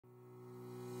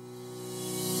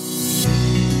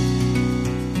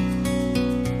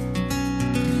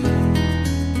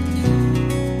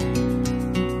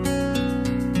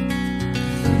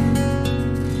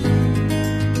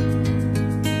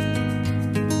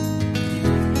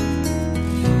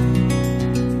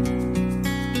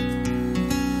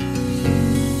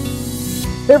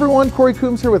Hey everyone, Corey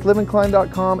Coombs here with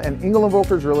livingklein.com and Engel &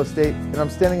 Volkers Real Estate, and I'm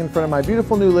standing in front of my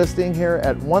beautiful new listing here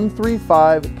at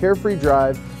 135 Carefree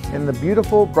Drive in the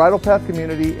beautiful Bridle Path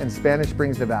community in Spanish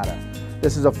Springs, Nevada.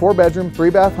 This is a 4-bedroom,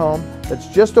 3-bath home that's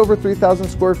just over 3,000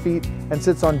 square feet and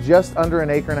sits on just under an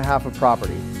acre and a half of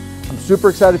property. I'm super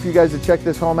excited for you guys to check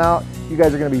this home out. You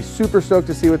guys are going to be super stoked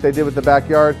to see what they did with the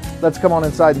backyard. Let's come on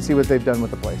inside and see what they've done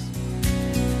with the place.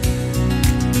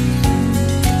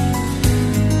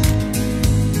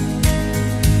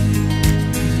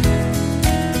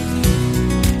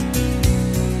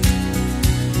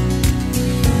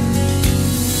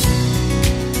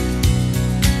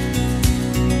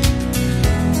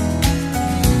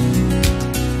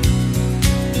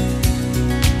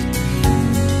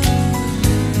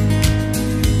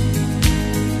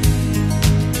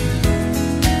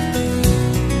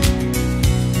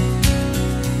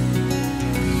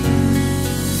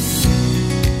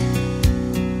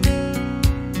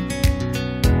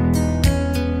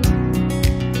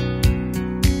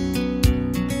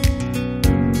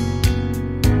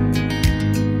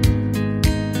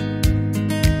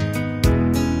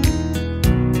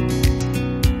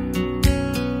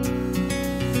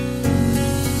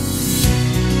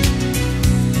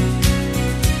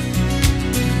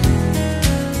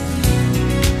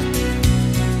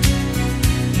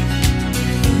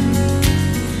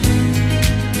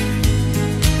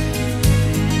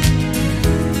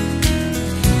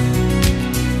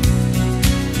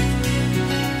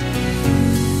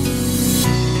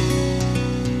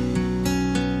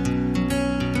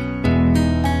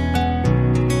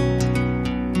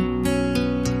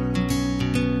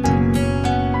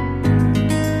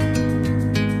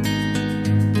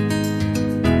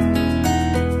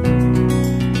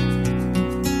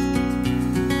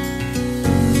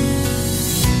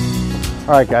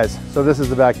 All right guys, so this is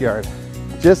the backyard.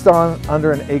 Just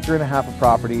under an acre and a half of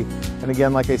property. And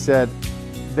again, like I said,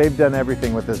 they've done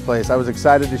everything with this place. I was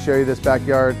excited to show you this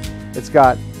backyard. It's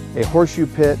got a horseshoe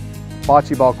pit,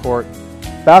 bocce ball court,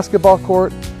 basketball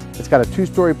court. It's got a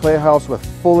 2-story playhouse with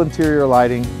full interior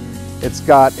lighting. It's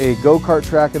got a go-kart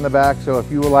track in the back, so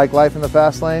if you like life in the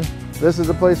fast lane, this is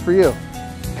a place for you.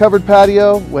 Covered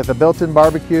patio with a built-in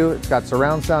barbecue. It's got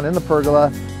surround sound in the pergola,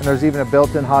 and there's even a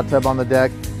built-in hot tub on the deck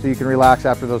so you can relax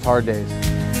after those hard days.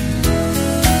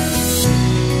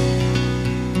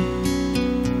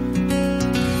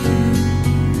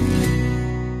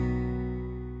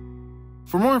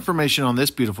 For more information on this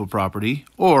beautiful property,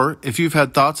 or if you've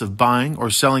had thoughts of buying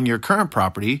or selling your current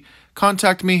property,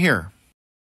 contact me here.